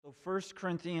So 1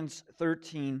 Corinthians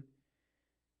 13,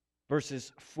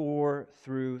 verses 4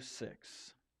 through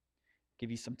 6. Give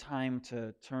you some time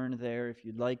to turn there if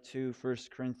you'd like to. 1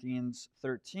 Corinthians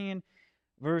 13,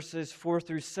 verses 4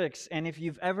 through 6. And if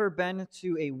you've ever been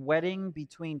to a wedding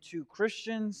between two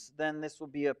Christians, then this will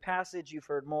be a passage you've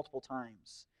heard multiple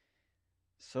times.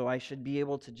 So I should be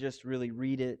able to just really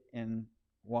read it and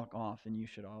walk off, and you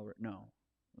should already know.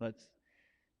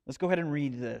 Let's go ahead and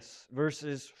read this.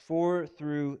 Verses 4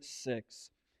 through 6.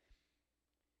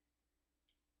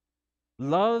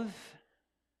 Love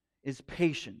is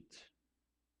patient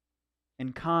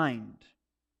and kind.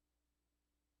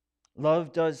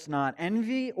 Love does not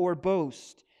envy or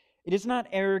boast. It is not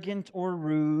arrogant or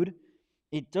rude.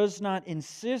 It does not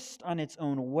insist on its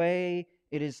own way.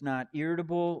 It is not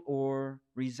irritable or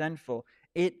resentful.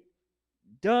 It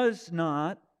does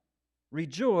not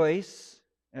rejoice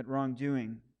at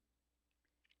wrongdoing,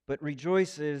 but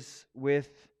rejoices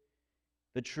with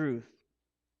the truth.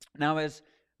 Now, as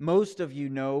most of you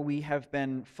know, we have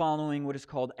been following what is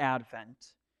called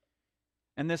Advent.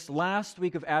 And this last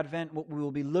week of Advent, what we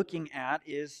will be looking at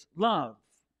is love.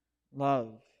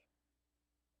 Love.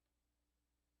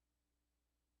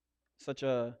 Such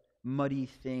a muddy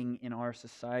thing in our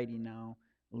society now.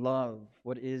 Love.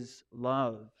 What is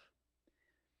love?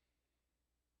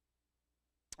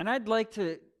 And I'd like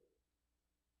to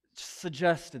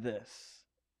suggest this.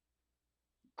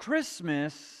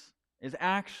 Christmas is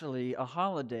actually a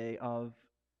holiday of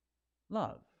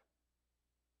love.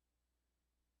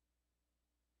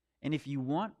 And if you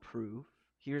want proof,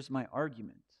 here's my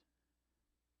argument.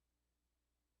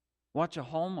 Watch a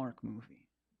Hallmark movie.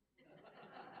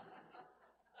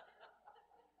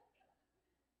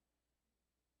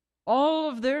 All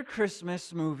of their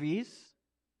Christmas movies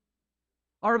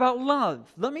are about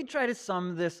love. Let me try to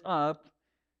sum this up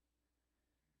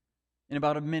in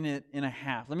about a minute and a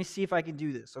half. Let me see if I can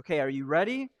do this. Okay, are you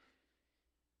ready?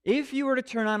 If you were to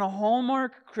turn on a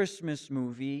Hallmark Christmas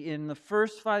movie, in the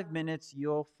first 5 minutes,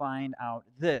 you'll find out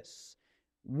this.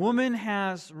 Woman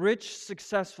has rich,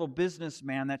 successful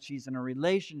businessman that she's in a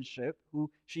relationship who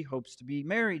she hopes to be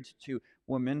married to.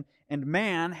 Woman and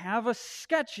man have a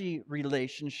sketchy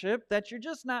relationship that you're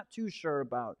just not too sure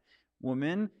about.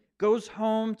 Woman goes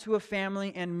home to a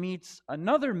family and meets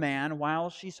another man while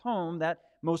she's home that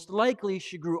most likely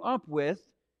she grew up with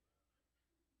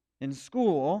in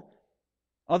school.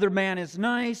 Other man is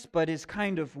nice, but is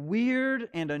kind of weird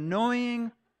and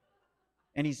annoying,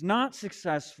 and he's not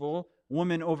successful.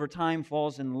 Woman over time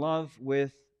falls in love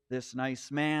with this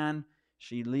nice man.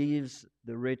 She leaves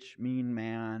the rich, mean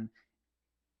man,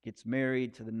 gets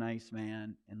married to the nice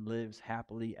man, and lives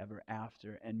happily ever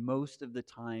after. And most of the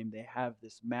time, they have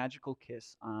this magical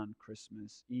kiss on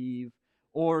Christmas Eve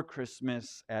or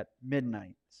Christmas at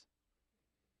midnight.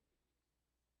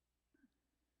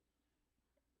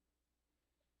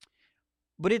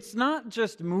 But it's not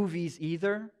just movies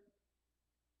either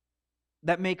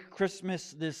that make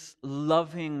Christmas this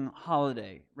loving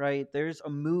holiday, right? There's a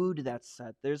mood that's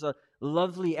set. There's a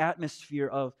lovely atmosphere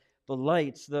of the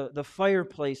lights, the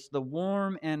fireplace, the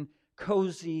warm and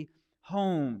cozy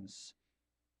homes.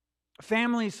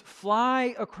 Families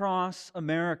fly across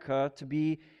America to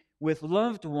be with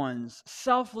loved ones.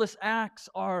 Selfless acts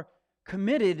are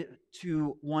committed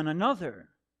to one another.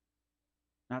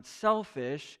 Not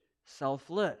selfish,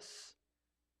 selfless.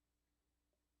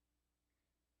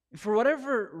 For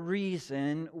whatever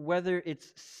reason, whether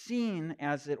it's seen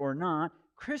as it or not,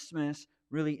 Christmas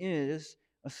really is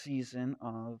a season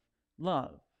of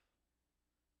love.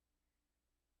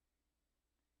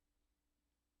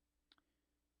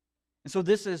 And so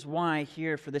this is why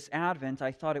here for this Advent,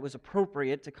 I thought it was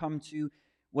appropriate to come to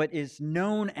what is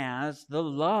known as the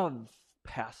love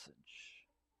passage.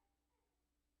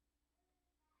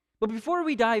 But before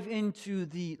we dive into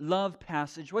the love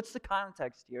passage, what's the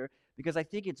context here? Because I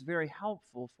think it's very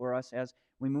helpful for us as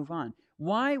we move on.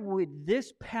 Why would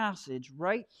this passage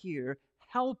right here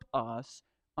help us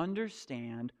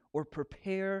understand or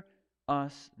prepare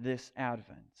us this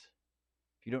Advent?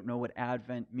 If you don't know what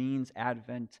Advent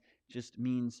just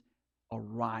means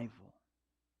arrival.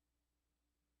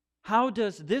 How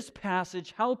does this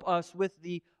passage help us with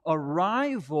the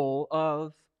arrival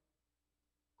of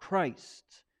Christ,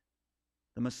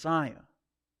 the Messiah?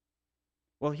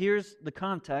 Well, here's the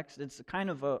context. It's kind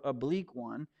of a bleak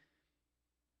one.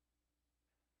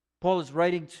 Paul is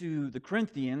writing to the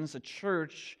Corinthians, a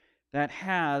church that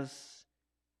has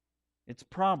its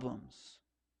problems.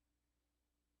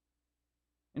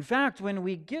 In fact, when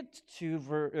we get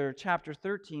to chapter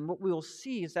 13, what we will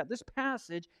see is that this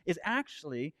passage is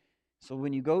actually So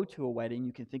when you go to a wedding,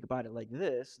 you can think about it like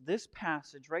this. This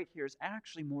passage right here is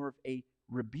actually more of a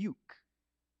rebuke.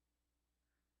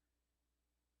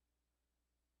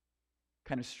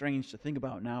 Kind of strange to think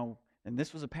about now. And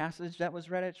this was a passage that was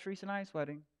read at Sharice and I's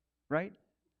wedding, right?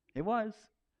 It was.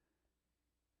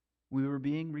 We were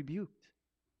being rebuked.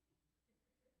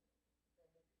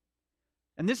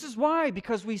 And this is why,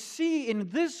 because we see in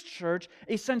this church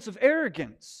a sense of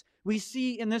arrogance. We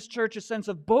see in this church a sense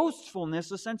of boastfulness,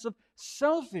 a sense of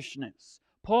selfishness.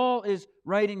 Paul is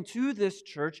writing to this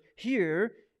church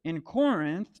here in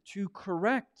Corinth to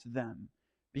correct them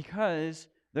because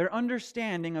their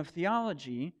understanding of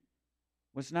theology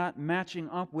was not matching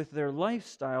up with their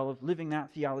lifestyle of living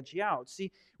that theology out.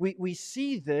 See, we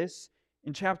see this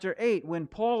in chapter 8 when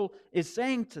Paul is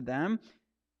saying to them,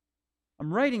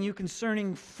 I'm writing you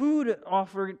concerning food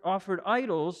offered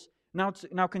idols.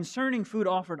 Now concerning food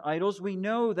offered idols, we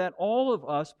know that all of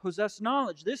us possess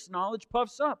knowledge. This knowledge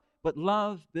puffs up, but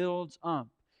love builds up.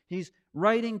 He's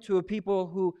writing to a people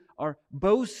who are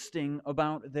boasting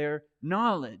about their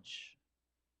knowledge.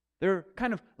 They're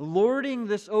kind of lording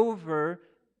this over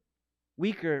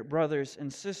weaker brothers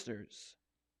and sisters.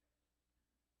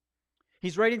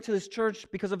 He's writing to this church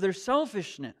because of their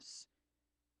selfishness.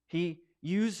 He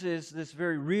uses this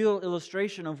very real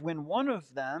illustration of when one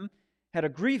of them had a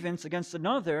grievance against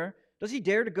another. Does he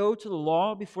dare to go to the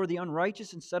law before the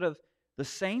unrighteous instead of the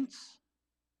saints?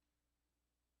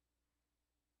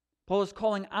 Paul is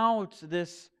calling out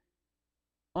this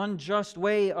unjust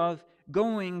way of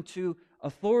going to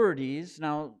authorities.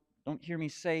 Now, don't hear me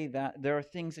say that there are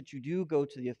things that you do go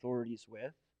to the authorities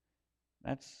with.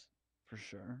 That's for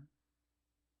sure.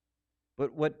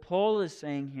 But what Paul is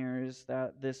saying here is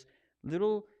that this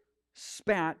little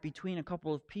spat between a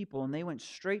couple of people, and they went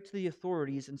straight to the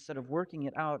authorities instead of working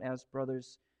it out as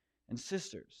brothers and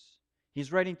sisters.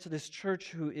 He's writing to this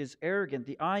church who is arrogant.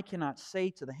 The eye cannot say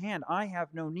to the hand, I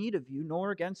have no need of you,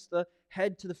 nor against the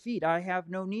head to the feet, I have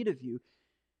no need of you.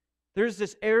 There's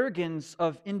this arrogance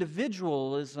of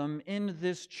individualism in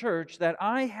this church that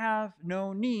I have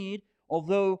no need,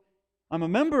 although I'm a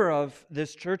member of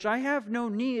this church, I have no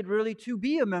need really to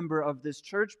be a member of this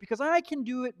church because I can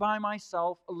do it by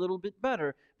myself a little bit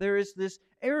better. There is this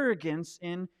arrogance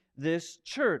in this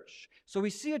church. So we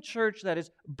see a church that is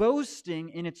boasting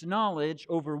in its knowledge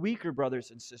over weaker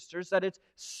brothers and sisters, that it's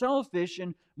selfish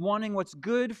in wanting what's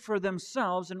good for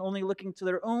themselves and only looking to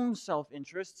their own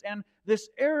self-interests, and this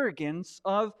arrogance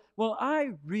of, well,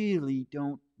 I really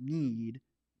don't need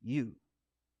you.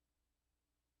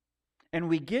 And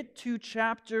we get to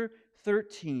chapter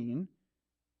 13,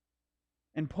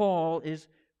 and Paul is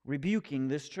rebuking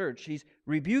this church. He's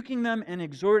rebuking them and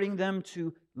exhorting them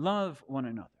to love one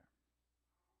another.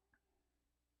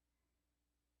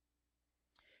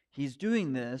 He's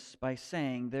doing this by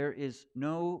saying there is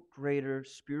no greater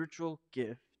spiritual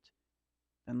gift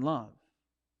than love.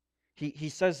 He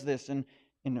says this in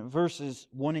verses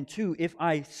 1 and 2, if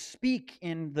I speak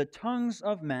in the tongues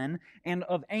of men and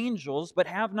of angels, but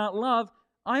have not love,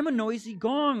 I'm a noisy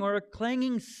gong or a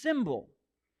clanging cymbal.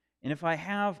 And if I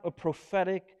have a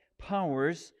prophetic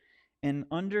powers and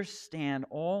understand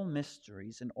all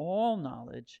mysteries and all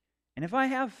knowledge, and if I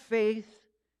have faith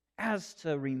as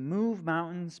to remove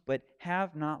mountains, but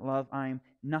have not love, I'm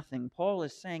nothing. Paul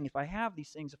is saying, if I have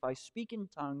these things, if I speak in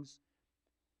tongues,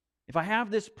 if I have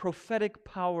this prophetic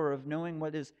power of knowing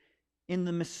what is in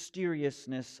the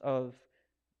mysteriousness of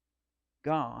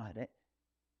God,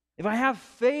 if I have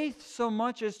faith so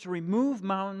much as to remove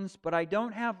mountains, but I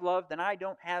don't have love, then I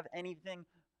don't have anything.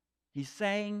 He's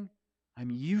saying,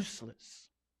 I'm useless.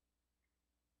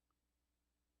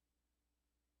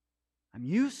 I'm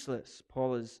useless,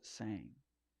 Paul is saying.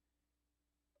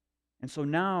 And so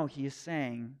now he is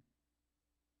saying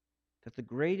that the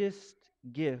greatest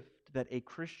gift that a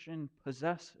Christian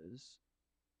possesses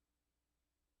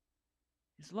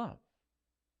is love.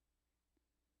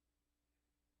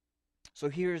 So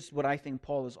here's what I think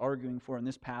Paul is arguing for in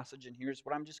this passage, and here's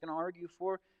what I'm just going to argue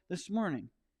for this morning.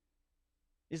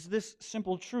 Is this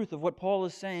simple truth of what Paul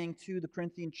is saying to the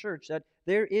Corinthian church, that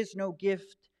there is no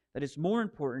gift that is more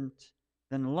important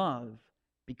than love,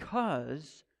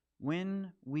 because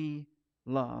when we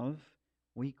love,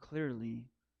 we clearly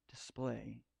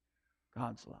display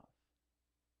God's love.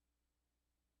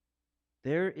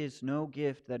 There is no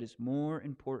gift that is more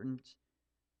important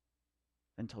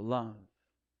than to love.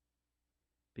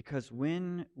 Because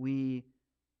when we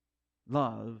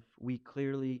love, we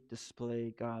clearly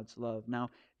display God's love. Now,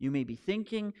 you may be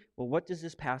thinking, well, what does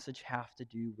this passage have to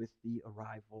do with the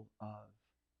arrival of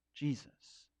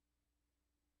Jesus?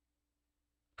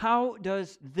 How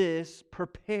does this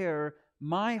prepare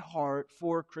my heart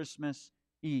for Christmas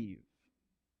Eve?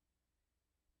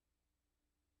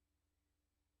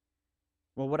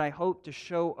 Well, what I hope to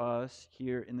show us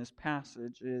here in this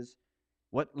passage is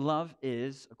what love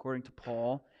is, according to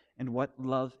Paul, and what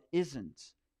love isn't.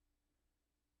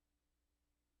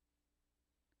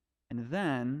 And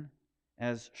then,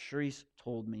 as Sharice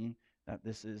told me that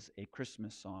this is a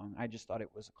Christmas song, I just thought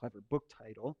it was a clever book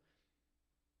title.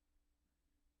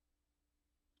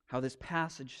 How this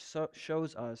passage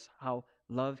shows us how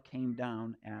love came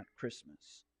down at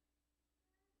Christmas.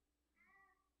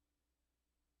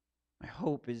 My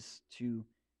hope is to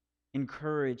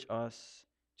encourage us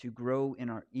to grow in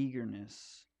our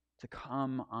eagerness to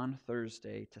come on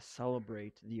Thursday to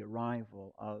celebrate the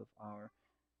arrival of our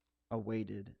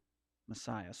awaited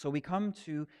Messiah. So we come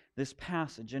to this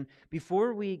passage, and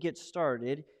before we get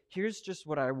started, here's just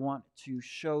what I want to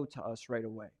show to us right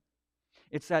away.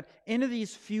 It's that in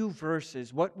these few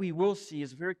verses, what we will see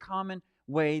is a very common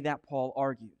way that Paul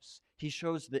argues. He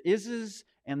shows the ises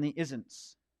and the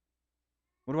isn'ts.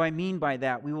 What do I mean by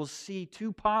that? We will see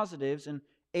 2 positives and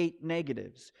 8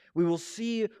 negatives. We will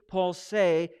see Paul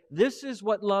say, this is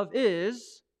what love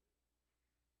is,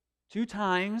 2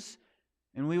 times,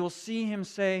 and we will see him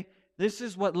say, this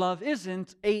is what love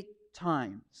isn't, 8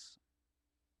 times.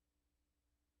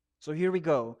 So here we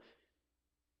go.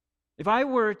 If I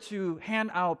were to hand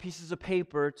out pieces of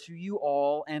paper to you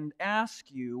all and ask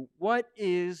you, what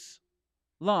is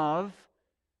love?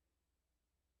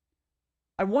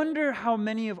 I wonder how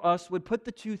many of us would put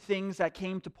the 2 things that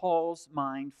came to Paul's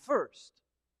mind first.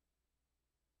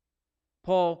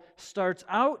 Paul starts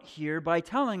out here by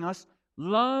telling us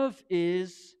love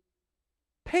is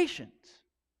patient.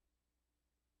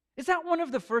 Is that one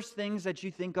of the first things that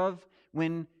you think of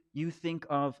when you think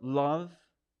of love?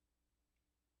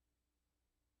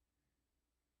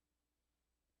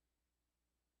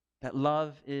 That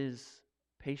love is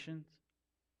patient?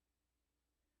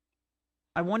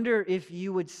 I wonder if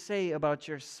you would say about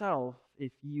yourself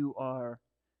if you are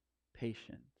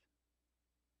patient.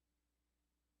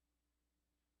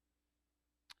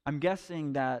 I'm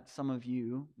guessing that some of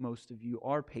you, most of you,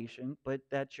 are patient, but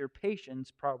that your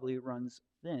patience probably runs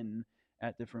thin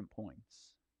at different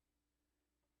points.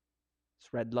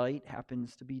 This red light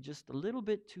happens to be just a little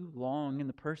bit too long, and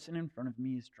the person in front of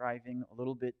me is driving a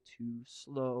little bit too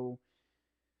slow.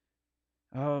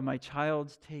 Oh, my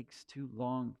child takes too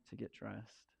long to get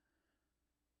dressed.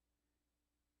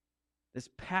 This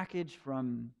package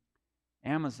from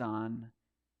Amazon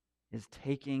is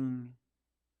taking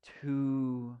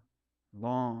too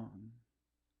long.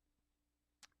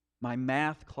 My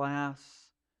math class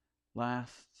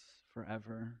lasts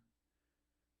forever.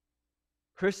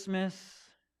 Christmas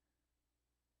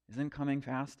isn't coming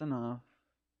fast enough.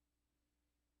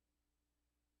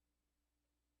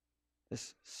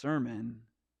 This sermon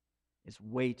is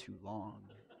way too long.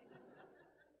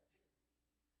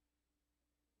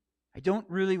 I don't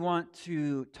really want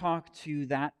to talk to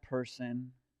that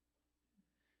person.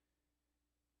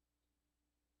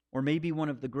 Or maybe one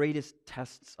of the greatest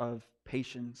tests of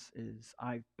patience is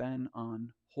I've been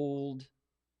on hold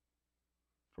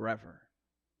forever.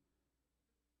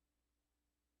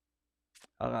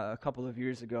 A couple of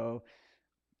years ago,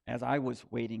 as I was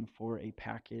waiting for a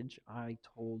package, I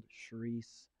told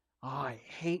Sharice, I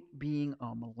hate being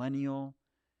a millennial.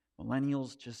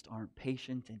 Millennials just aren't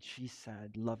patient. And she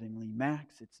said lovingly,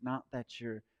 Max, it's not that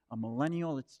you're a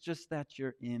millennial, it's just that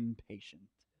you're impatient.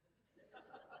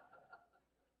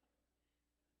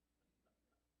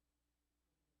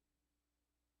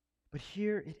 But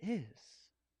here it is.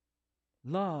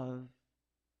 Love,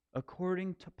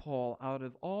 according to Paul, out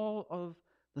of all of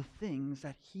the things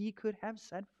that he could have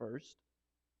said first,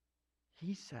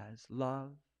 he says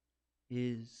love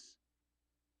is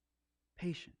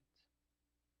patient.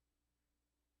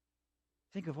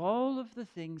 Think of all of the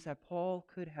things that Paul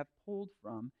could have pulled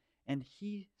from, and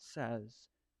he says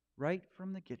right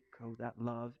from the get-go that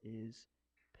love is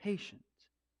patient.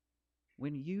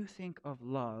 When you think of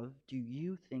love, do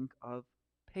you think of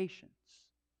patience?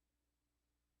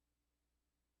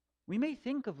 We may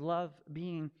think of love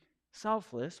being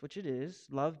selfless, which it is,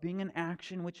 love being an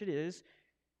action, which it is.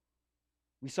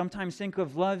 We sometimes think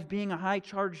of love being a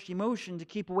high-charged emotion to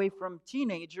keep away from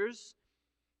teenagers.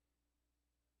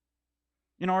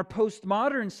 In our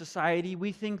postmodern society,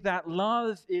 we think that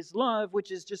love is love, which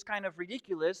is just kind of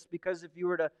ridiculous, because if you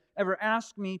were to ever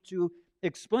ask me to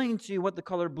explain to you what the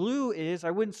color blue is,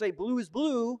 I wouldn't say blue is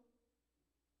blue.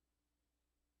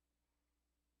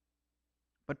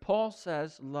 But Paul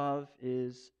says love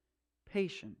is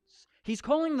patience. He's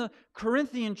calling the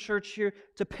Corinthian church here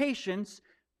to patience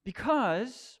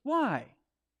because, why?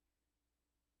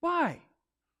 Why?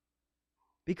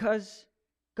 Because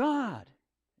God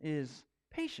is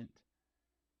patient.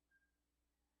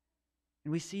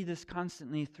 And we see this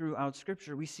constantly throughout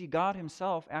Scripture. We see God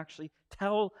himself actually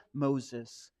tell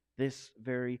Moses this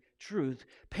very truth.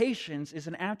 Patience is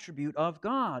an attribute of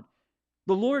God.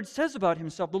 The Lord says about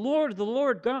himself, the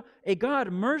Lord, God, a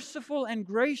God merciful and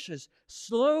gracious,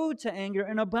 slow to anger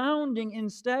and abounding in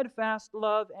steadfast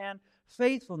love and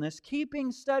faithfulness,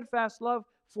 keeping steadfast love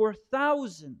for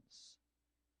thousands.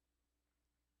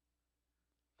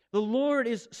 The Lord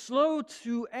is slow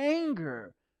to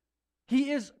anger.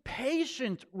 He is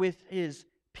patient with his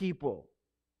people.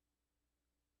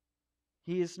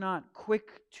 He is not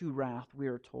quick to wrath, we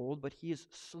are told, but he is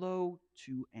slow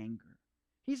to anger.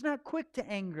 He's not quick to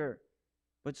anger,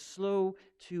 but slow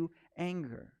to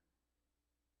anger.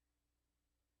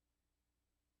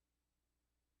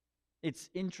 It's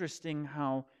interesting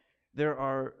how there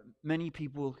are many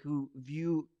people who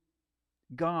view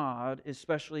God,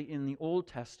 especially in the Old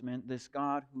Testament, this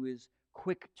God who is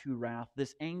quick to wrath,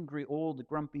 this angry old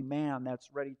grumpy man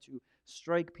that's ready to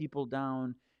strike people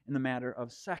down in the matter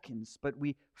of seconds. But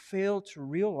we fail to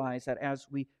realize that as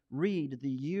we read the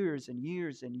years and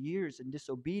years and years in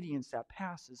disobedience that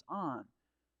passes on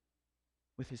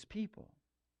with his people,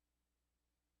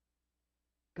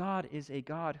 God is a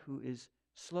God who is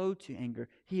slow to anger.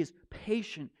 He is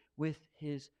patient with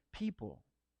his people.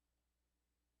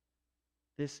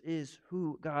 This is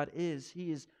who God is.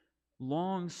 He is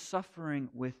long-suffering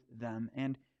with them.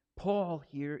 And Paul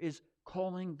here is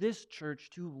calling this church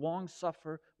to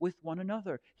long-suffer with one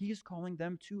another. He is calling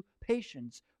them to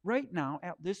patience. Right now,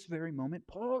 at this very moment,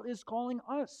 Paul is calling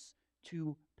us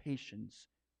to patience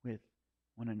with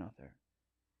one another.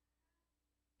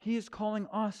 He is calling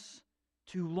us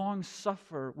to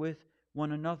long-suffer with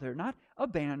one another, not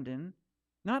abandon,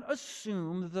 not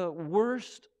assume the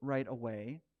worst right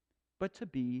away, but to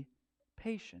be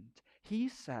patient. He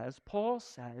says, Paul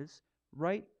says,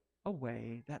 right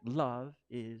away that love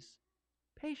is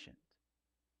patient.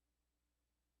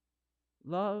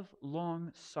 Love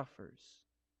long suffers.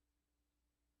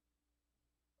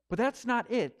 But that's not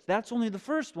it. That's only the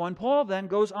first one. Paul then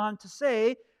goes on to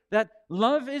say that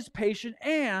love is patient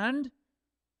and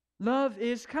love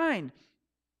is kind.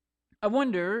 I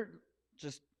wonder,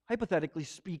 just hypothetically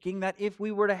speaking, that if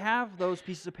we were to have those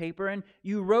pieces of paper and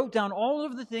you wrote down all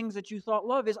of the things that you thought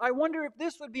love is, I wonder if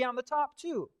this would be on the top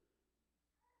too.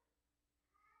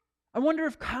 I wonder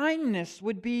if kindness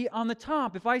would be on the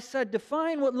top. If I said,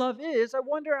 define what love is, I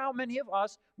wonder how many of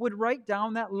us would write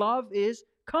down that love is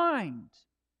kind.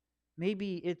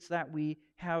 Maybe it's that we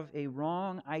have a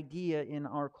wrong idea in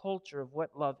our culture of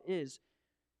what love is.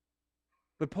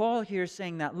 But Paul here is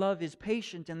saying that love is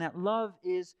patient and that love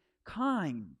is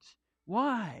kind.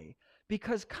 Why?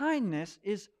 Because kindness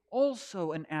is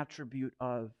also an attribute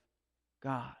of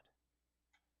God.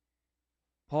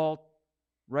 Paul,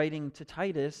 writing to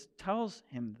Titus, tells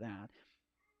him that.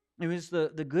 It was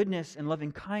the goodness and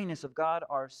loving kindness of God,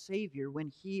 our Savior,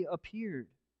 when He appeared.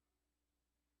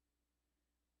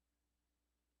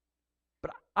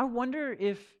 But I wonder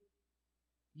if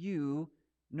you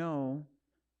know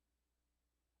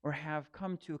or have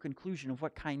come to a conclusion of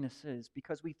what kindness is,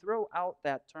 because we throw out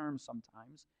that term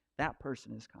sometimes, that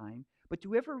person is kind, but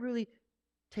do we ever really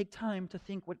take time to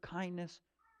think what kindness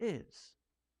is?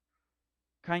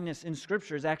 Kindness in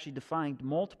Scripture is actually defined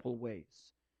multiple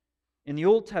ways. In the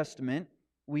Old Testament,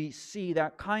 we see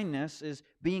that kindness is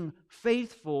being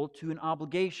faithful to an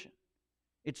obligation.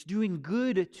 It's doing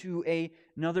good to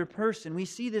another person. We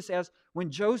see this as when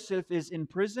Joseph is in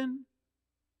prison.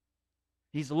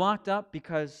 He's locked up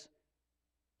because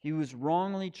he was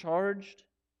wrongly charged.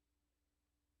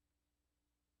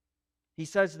 He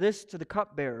says this to the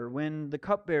cupbearer when the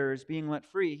cupbearer is being let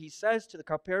free. He says to the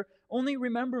cupbearer, "Only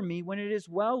remember me when it is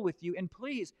well with you, and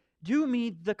please do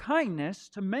me the kindness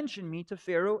to mention me to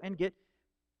Pharaoh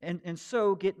and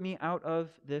so get me out of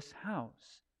this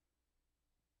house."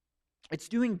 It's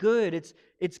doing good.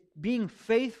 It's being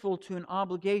faithful to an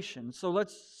obligation. So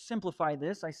let's simplify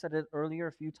this. I said it earlier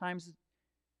a few times.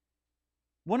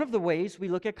 One of the ways we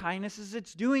look at kindness is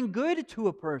it's doing good to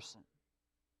a person.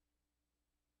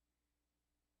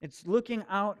 It's looking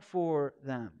out for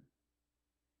them.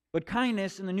 But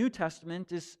kindness in the New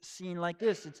Testament is seen like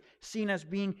this. It's seen as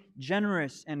being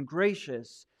generous and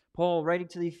gracious. Paul, writing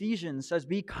to the Ephesians, says,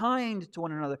 "Be kind to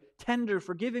one another, tender,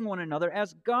 forgiving one another,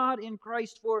 as God in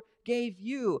Christ forgave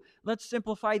you." Let's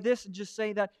simplify this and just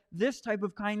say that this type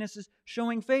of kindness is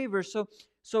showing favor. So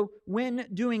when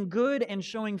doing good and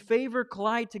showing favor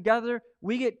collide together,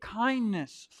 we get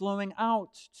kindness flowing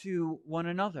out to one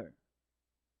another.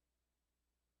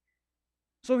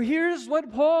 So here's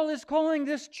what Paul is calling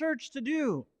this church to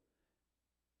do.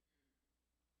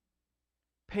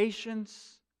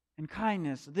 Patience and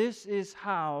kindness. This is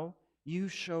how you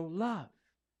show love.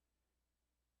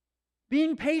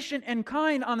 Being patient and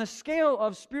kind on the scale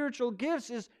of spiritual gifts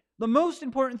is the most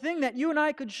important thing that you and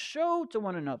I could show to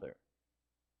one another.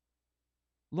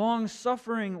 Long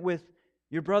suffering with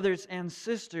your brothers and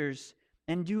sisters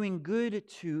and doing good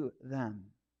to them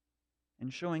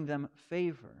and showing them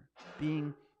favor,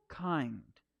 being kind.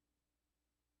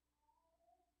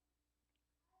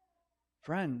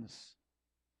 Friends,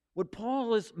 what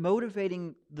Paul is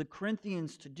motivating the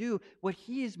Corinthians to do, what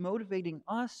he is motivating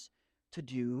us to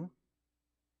do,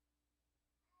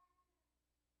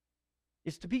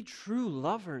 is to be true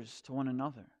lovers to one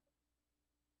another.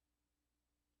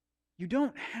 You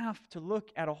don't have to look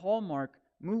at a Hallmark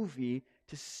movie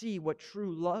to see what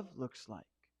true love looks like.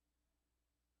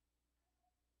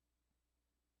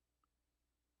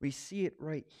 We see it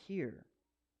right here.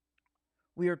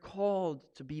 We are called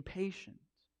to be patient.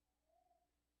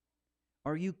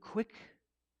 Are you quick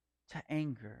to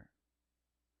anger?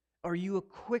 Are you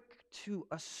quick to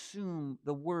assume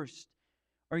the worst?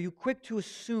 Are you quick to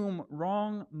assume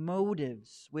wrong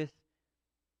motives with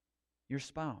your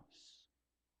spouse?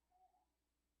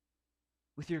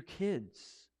 With your kids?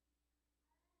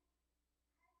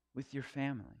 With your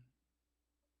family?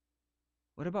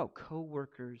 What about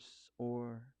coworkers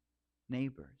or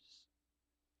neighbors?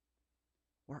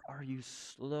 Or are you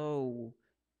slow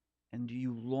and do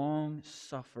you long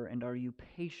suffer and are you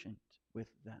patient with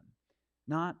them?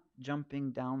 Not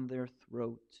jumping down their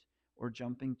throat or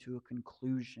jumping to a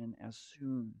conclusion as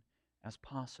soon as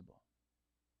possible.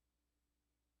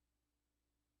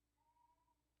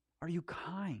 Are you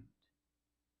kind?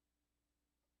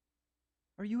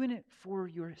 Are you in it for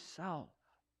yourself?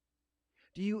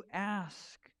 Do you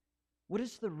ask, what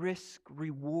is the risk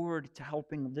reward to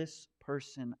helping this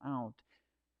person out?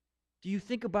 Do you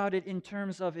think about it in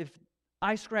terms of, if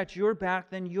I scratch your back,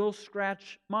 then you'll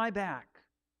scratch my back?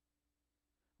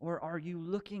 Or are you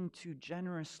looking to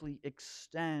generously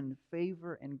extend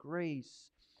favor and grace?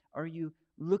 Are you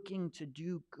looking to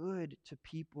do good to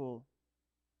people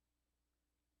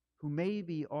who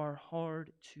maybe are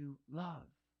hard to love?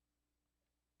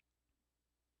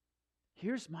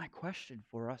 Here's my question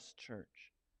for us,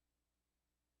 church.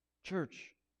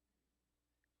 Church,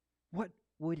 what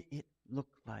would it look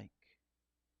like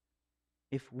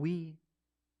if we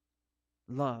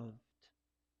loved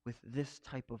with this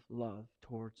type of love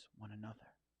towards one another?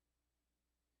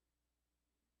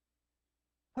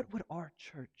 What would our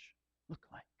church look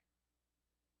like?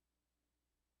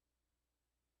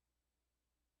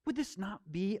 Would this not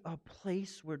be a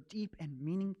place where deep and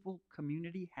meaningful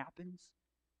community happens?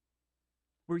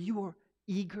 Where you are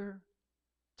eager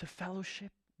to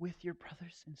fellowship with your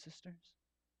brothers and sisters?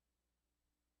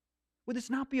 Would this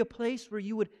not be a place where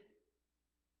you would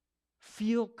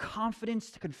feel confidence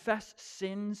to confess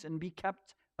sins and be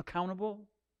kept accountable?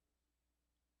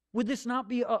 Would this not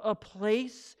be a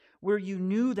place where you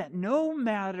knew that no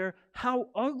matter how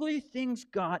ugly things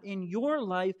got in your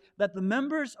life, that the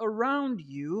members around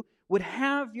you would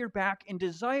have your back and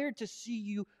desire to see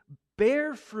you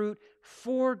bear fruit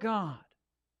for God?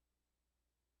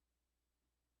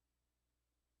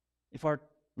 If our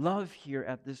love here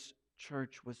at this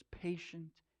church was patient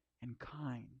and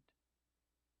kind,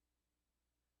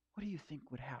 what do you think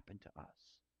would happen to us?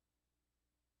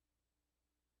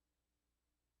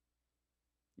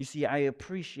 You see, I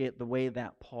appreciate the way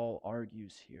that Paul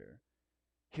argues here.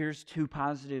 Here's two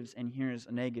positives and here's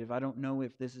a negative. I don't know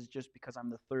if this is just because I'm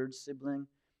the third sibling,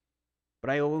 but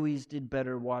I always did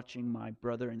better watching my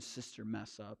brother and sister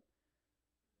mess up,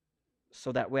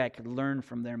 so that way I could learn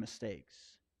from their mistakes.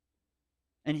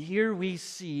 And here we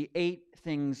see 8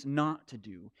 things not to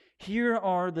do. Here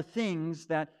are the things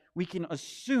that we can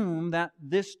assume that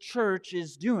this church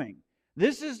is doing.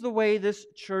 This is the way this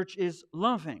church is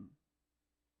loving.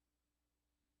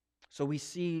 So we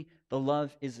see the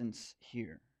love isn't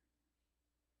here.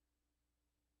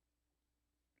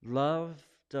 Love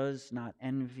does not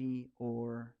envy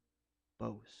or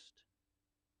boast.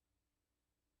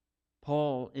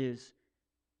 Paul is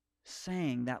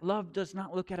saying that love does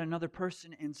not look at another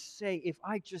person and say, if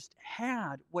I just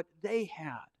had what they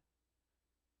had.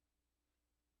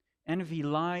 Envy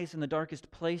lies in the darkest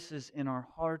places in our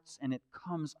hearts, and it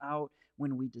comes out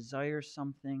when we desire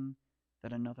something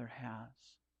that another has.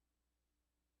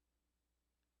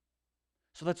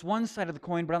 So that's one side of the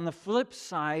coin, but on the flip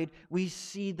side, we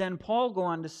see then Paul go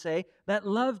on to say that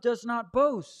love does not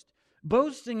boast.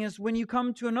 Boasting is when you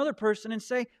come to another person and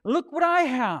say, look what I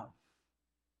have.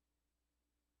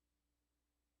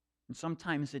 And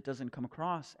sometimes it doesn't come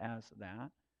across as that.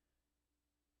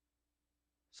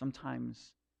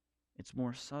 Sometimes it's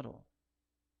more subtle.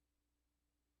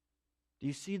 Do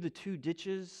you see the two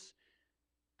ditches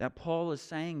that Paul is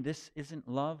saying? This isn't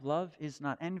love. Love is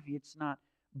not envy. It's not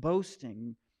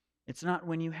boasting. It's not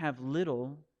when you have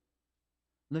little,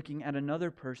 looking at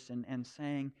another person and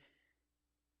saying,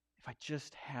 if I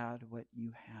just had what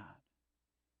you had.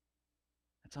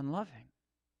 That's unloving.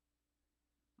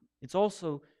 It's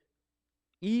also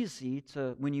easy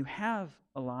to, when you have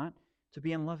a lot, to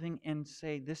be unloving and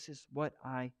say, this is what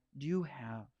I do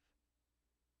have.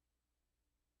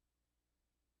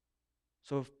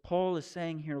 So if Paul is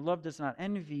saying here, love does not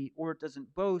envy or it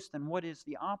doesn't boast, then what is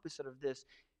the opposite of this?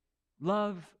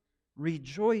 Love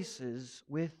rejoices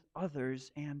with others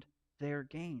and their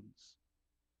gains.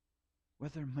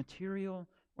 Whether material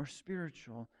or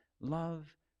spiritual,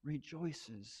 love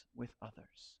rejoices with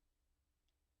others.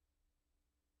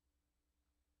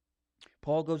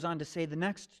 Paul goes on to say the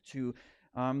next two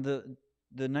love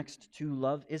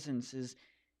isn't is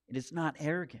it is not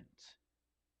arrogant.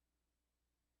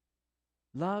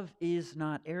 Love is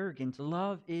not arrogant.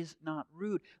 Love is not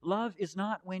rude. Love is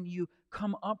not when you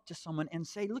come up to someone and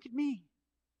say, look at me.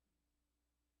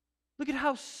 Look at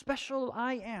how special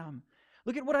I am.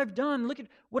 Look at what I've done. Look at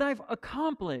what I've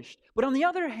accomplished. But on the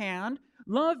other hand,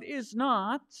 love is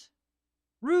not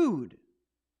rude.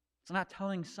 It's not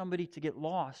telling somebody to get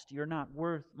lost. You're not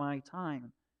worth my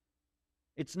time.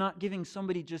 It's not giving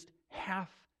somebody just half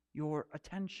your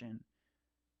attention.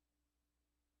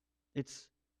 It's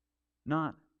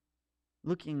not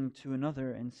looking to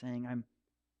another and saying, I'm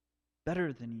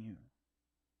better than you.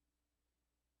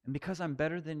 And because I'm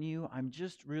better than you, I'm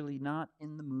just really not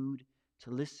in the mood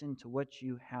to listen to what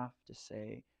you have to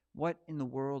say. What in the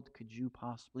world could you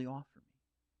possibly offer me?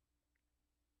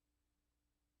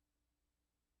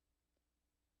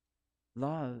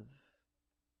 Love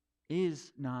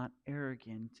is not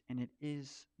arrogant and it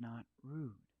is not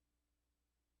rude.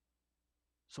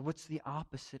 So what's the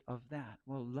opposite of that?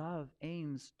 Well, love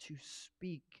aims to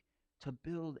speak, to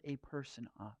build a person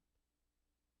up.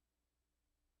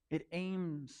 It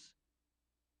aims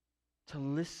to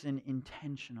listen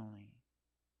intentionally.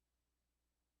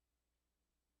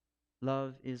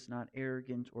 Love is not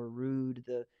arrogant or rude.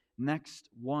 The next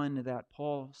one that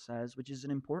Paul says, which is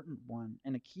an important one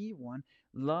and a key one,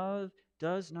 love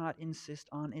does not insist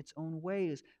on its own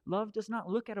ways. Love does not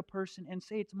look at a person and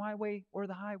say it's my way or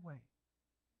the highway.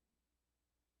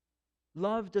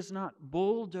 Love does not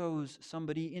bulldoze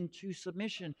somebody into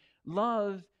submission.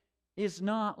 Love is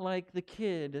not like the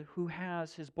kid who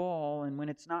has his ball and when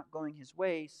it's not going his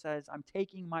way says, I'm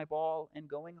taking my ball and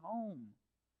going home.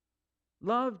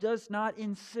 Love does not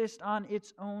insist on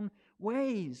its own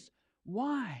ways.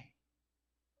 Why?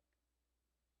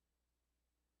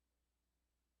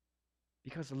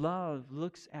 Because love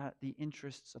looks at the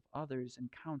interests of others and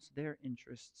counts their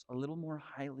interests a little more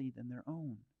highly than their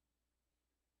own.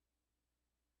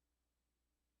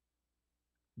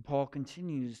 Paul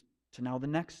continues to now the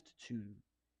next two,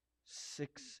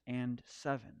 6 and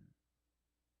 7.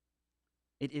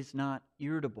 It is not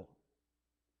irritable.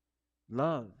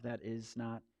 Love that is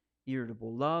not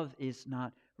irritable. Love is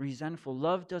not resentful.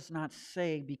 Love does not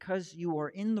say, because you are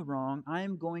in the wrong, I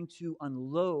am going to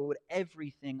unload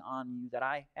everything on you that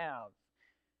I have.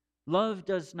 Love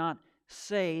does not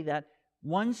say that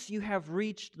once you have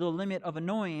reached the limit of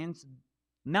annoyance,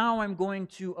 now I'm going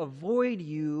to avoid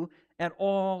you at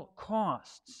all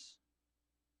costs.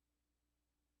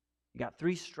 You got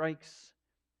 3 strikes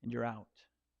and you're out.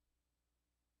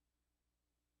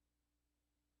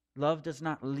 Love does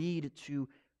not lead to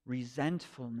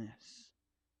resentfulness.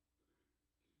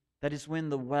 That is when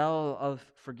the well of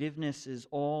forgiveness is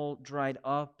all dried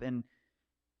up and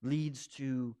leads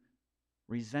to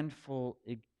resentful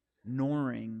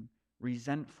ignoring,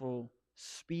 resentful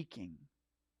speaking,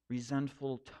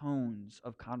 resentful tones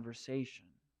of conversation.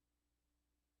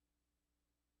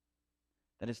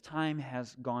 That as time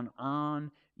has gone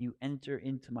on, you enter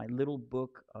into my little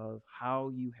book of how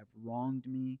you have wronged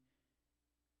me.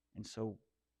 And so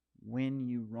when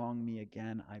you wrong me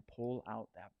again, I pull out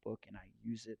that book and I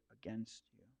use it against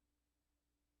you.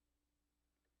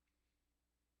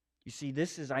 You see,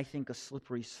 this is, I think, a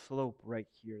slippery slope right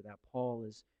here that Paul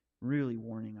is really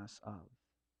warning us of.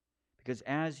 Because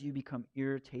as you become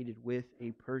irritated with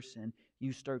a person,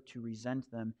 you start to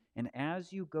resent them. And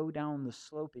as you go down the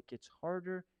slope, it gets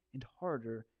harder and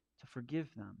harder to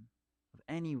forgive them of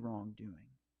any wrongdoing.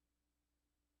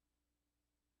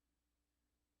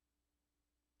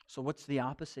 So what's the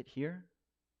opposite here?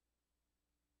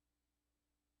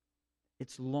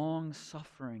 It's long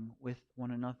suffering with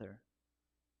one another.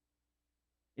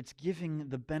 It's giving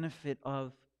the benefit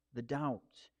of the doubt.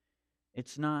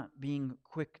 It's not being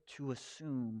quick to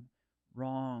assume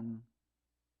wrong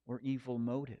or evil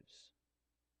motives.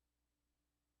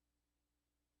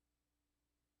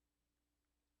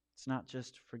 It's not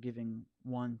just forgiving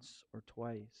once or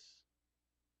twice.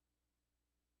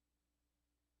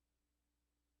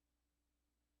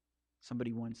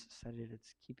 Somebody once said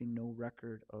it's keeping no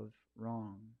record of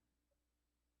wrong.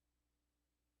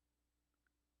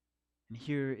 And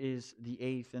here is the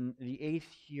eighth, and the eighth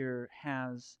here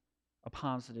has a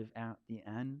positive at the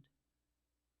end.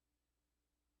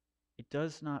 It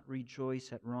does not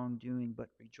rejoice at wrongdoing, but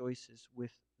rejoices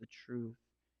with the truth.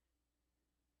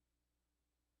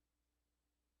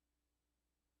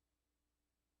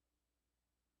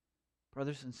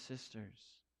 Brothers and sisters,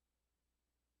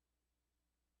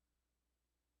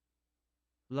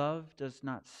 love does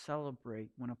not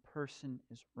celebrate when a person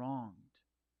is wronged.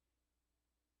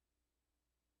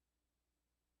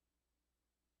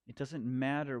 It doesn't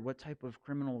matter what type of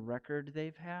criminal record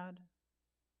they've had.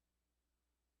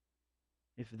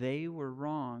 If they were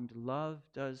wronged, love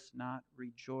does not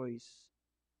rejoice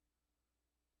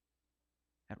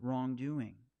at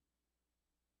wrongdoing.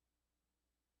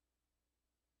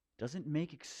 It doesn't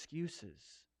make excuses.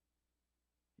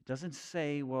 It doesn't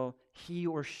say, well, he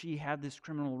or she had this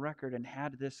criminal record and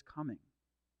had this coming.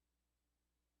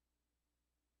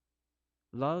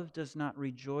 Love does not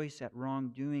rejoice at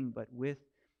wrongdoing, but with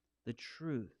the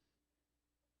truth.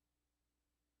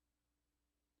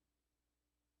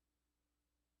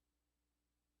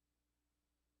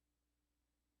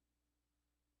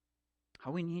 How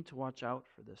we need to watch out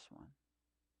for this one.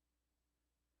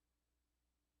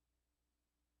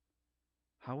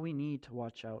 How we need to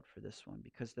watch out for this one,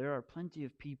 because there are plenty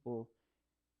of people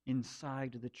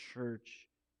inside the church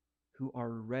who are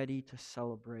ready to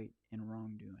celebrate in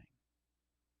wrongdoing.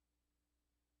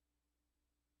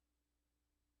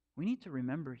 We need to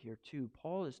remember here too,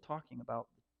 Paul is talking about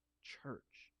the church.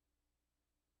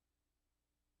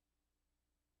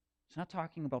 He's not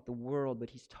talking about the world, but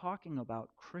he's talking about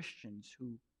Christians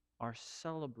who are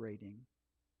celebrating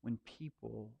when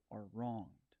people are wronged.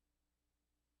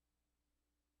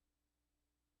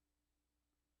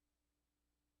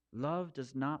 Love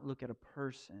does not look at a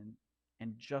person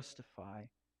and justify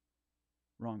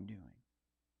wrongdoing.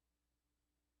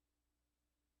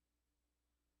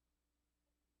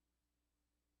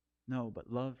 No,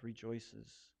 but love rejoices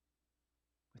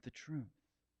with the truth.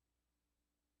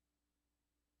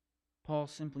 Paul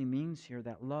simply means here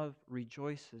that love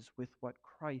rejoices with what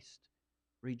Christ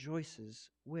rejoices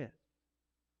with.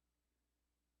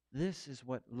 This is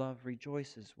what love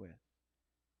rejoices with.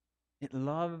 It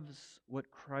loves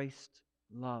what Christ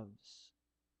loves.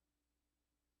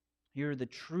 Here, the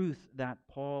truth that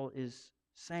Paul is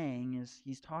saying is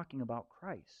he's talking about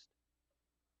Christ.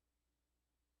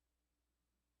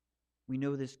 We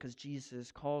know this because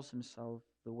Jesus calls himself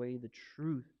the way, the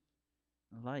truth,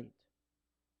 the light.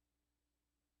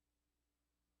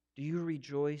 Do you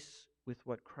rejoice with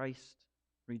what Christ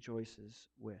rejoices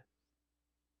with?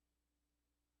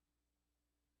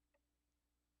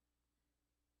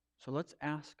 So let's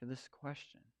ask this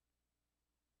question.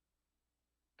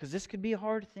 Because this could be a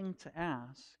hard thing to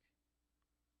ask.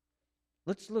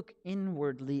 Let's look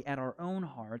inwardly at our own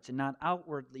hearts and not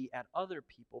outwardly at other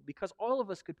people, because all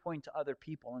of us could point to other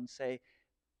people and say,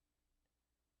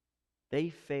 they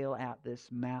fail at this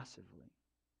massively.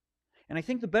 And I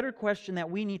think the better question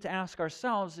that we need to ask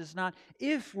ourselves is not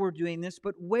if we're doing this,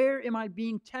 but where am I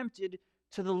being tempted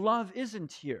to the love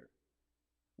isn't here?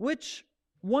 Which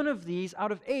one of these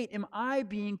out of 8 am I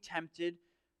being tempted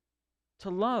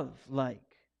to love like?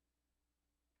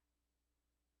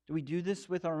 Do we do this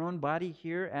with our own body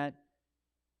here at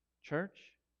church?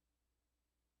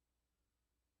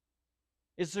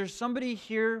 Is there somebody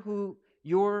here who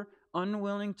you're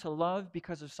unwilling to love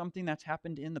because of something that's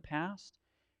happened in the past?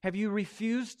 Have you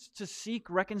refused to seek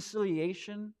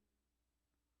reconciliation?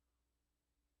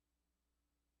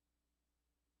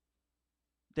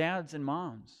 Dads and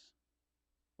moms,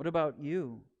 what about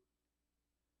you?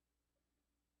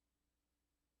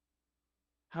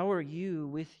 How are you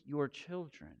with your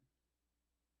children?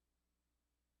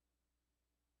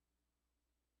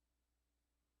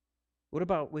 What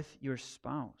about with your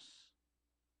spouse?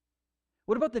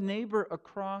 What about the neighbor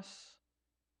across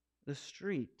the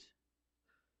street?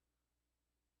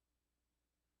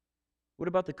 What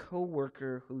about the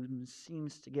coworker who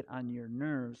seems to get on your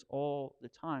nerves all the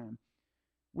time?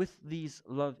 With these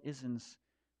love isms,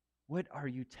 what are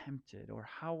you tempted, or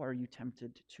how are you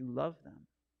tempted to love them?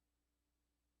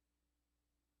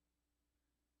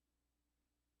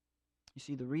 You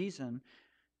see, the reason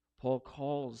Paul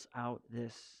calls out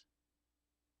this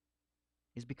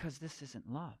is because this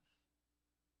isn't love.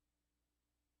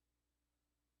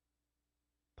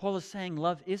 Paul is saying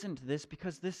love isn't this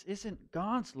because this isn't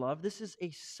God's love. This is a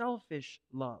selfish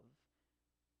love.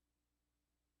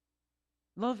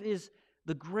 Love is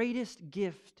the greatest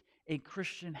gift a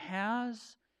Christian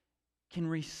has, can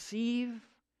receive,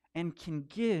 and can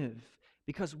give.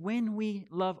 Because when we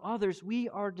love others, we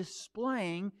are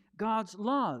displaying God's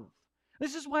love.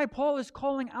 This is why Paul is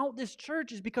calling out this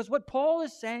church, is because what Paul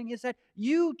is saying is that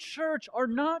you, church, are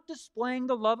not displaying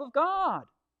the love of God.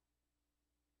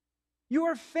 You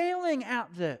are failing at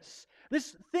this.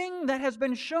 This thing that has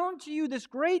been shown to you, this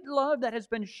great love that has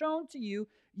been shown to you,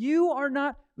 you are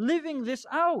not living this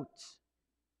out.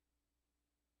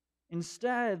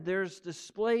 Instead, there's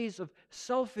displays of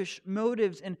selfish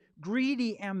motives and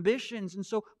greedy ambitions. And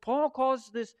so Paul calls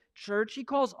this church, he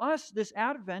calls us this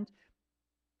Advent,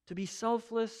 to be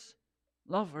selfless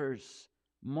lovers,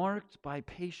 marked by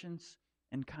patience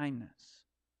and kindness.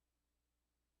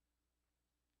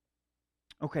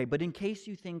 Okay, but in case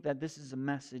you think that this is a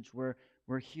message where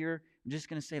we're here, I'm just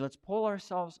going to say, let's pull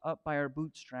ourselves up by our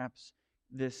bootstraps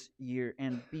this year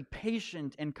and be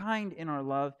patient and kind in our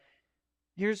love.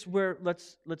 Here's where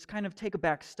let's kind of take a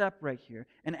back step right here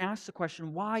and ask the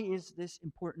question, why is this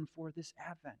important for this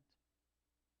Advent?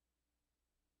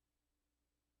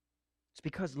 It's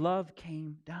because love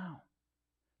came down.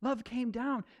 Love came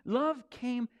down. Love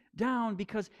came down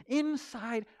because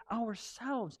inside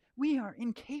ourselves, we are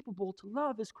incapable to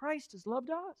love as Christ has loved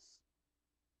us.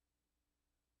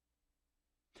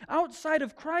 Outside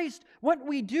of Christ, what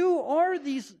we do are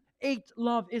these 8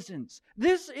 love isn't.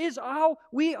 This is how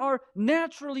we are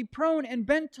naturally prone and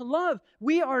bent to love.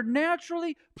 We are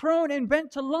naturally prone and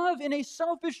bent to love in a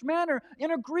selfish manner,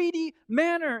 in a greedy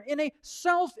manner, in a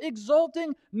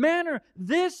self-exalting manner.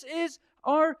 This is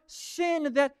our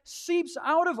sin that seeps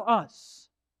out of us.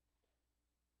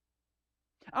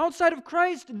 Outside of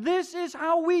Christ, this is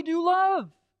how we do love.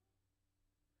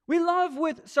 We love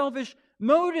with selfish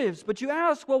motives, but you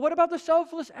ask, well, what about the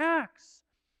selfless acts?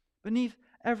 Beneath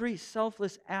every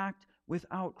selfless act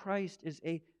without Christ is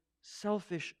a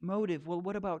selfish motive. Well,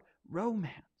 what about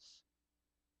romance?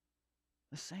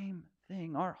 The same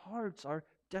thing. Our hearts are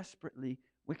desperately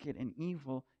wicked and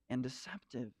evil and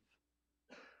deceptive.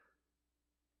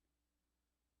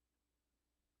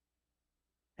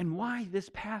 And why this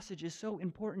passage is so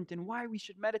important and why we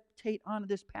should meditate on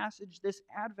this passage this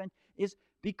Advent is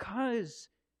because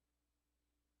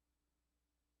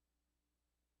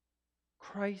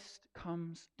Christ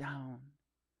comes down,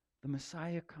 the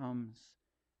Messiah comes,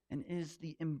 and is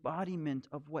the embodiment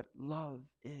of what love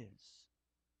is.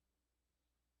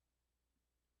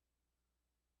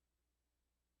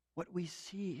 What we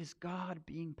see is God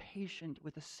being patient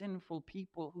with a sinful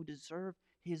people who deserve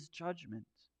His judgment.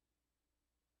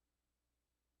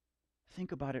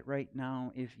 Think about it right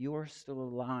now. If you're still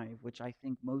alive, which I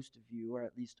think most of you, or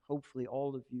at least hopefully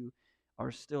all of you,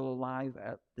 are still alive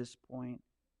at this point.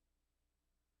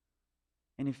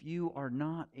 And if you are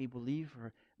not a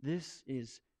believer, this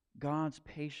is God's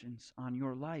patience on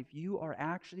your life. You are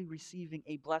actually receiving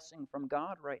a blessing from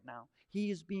God right now. He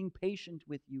is being patient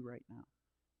with you right now.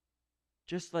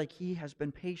 Just like He has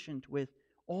been patient with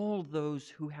all those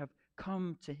who have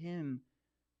come to Him.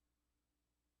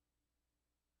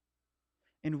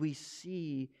 And we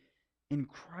see in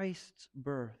Christ's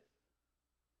birth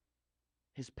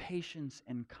His patience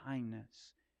and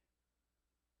kindness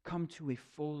come to a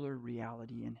fuller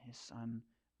reality in His Son,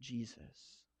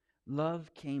 Jesus.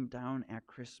 Love came down at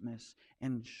Christmas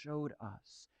and showed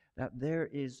us that there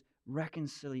is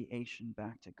reconciliation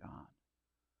back to God.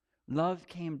 Love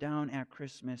came down at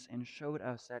Christmas and showed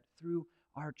us that through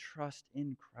our trust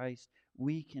in Christ,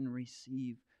 we can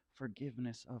receive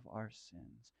forgiveness of our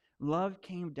sins. Love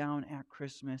came down at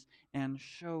Christmas and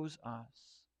shows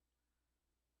us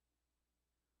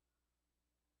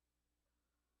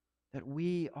that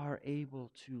we are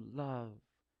able to love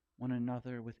one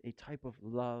another with a type of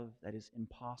love that is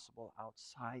impossible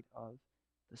outside of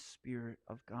the Spirit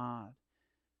of God.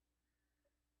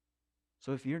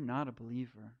 So if you're not a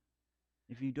believer,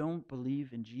 if you don't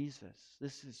believe in Jesus,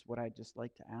 this is what I'd just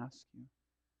like to ask you.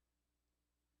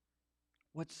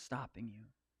 What's stopping you?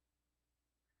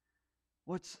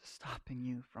 What's stopping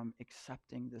you from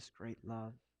accepting this great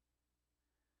love?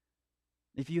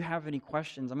 If you have any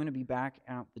questions, I'm going to be back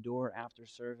at the door after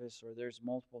service, or there's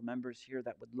multiple members here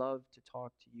that would love to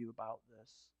talk to you about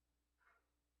this.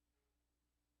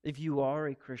 If you are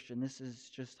a Christian, this is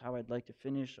just how I'd like to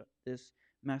finish this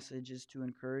message, is to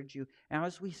encourage you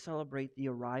as we celebrate the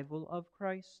arrival of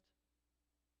Christ.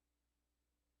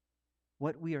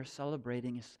 What we are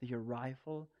celebrating is the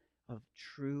arrival of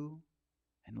true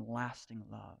and lasting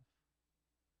love.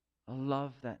 A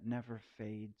love that never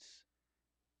fades.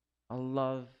 A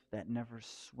love that never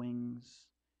swings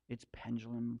its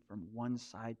pendulum from one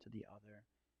side to the other.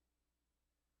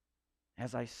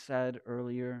 As I said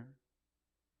earlier,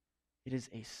 it is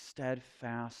a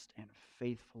steadfast and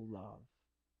faithful love.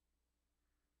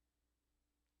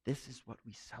 This is what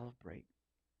we celebrate.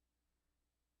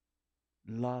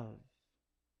 Love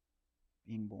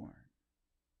being born.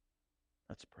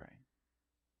 Let's pray.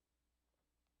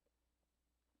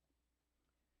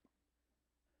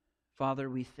 Father,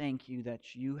 we thank you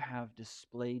that you have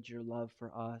displayed your love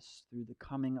for us through the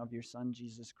coming of your Son,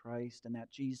 Jesus Christ, and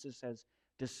that Jesus has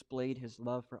displayed his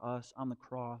love for us on the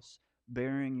cross,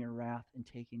 bearing your wrath and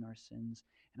taking our sins.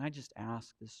 And I just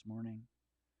ask this morning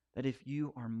that if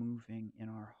you are moving in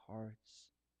our hearts,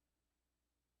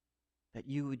 that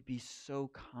you would be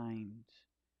so kind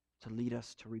to lead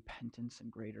us to repentance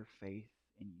and greater faith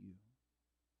in you.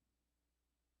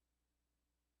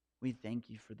 We thank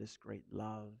you for this great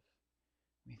love.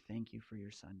 We thank you for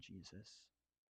your Son, Jesus.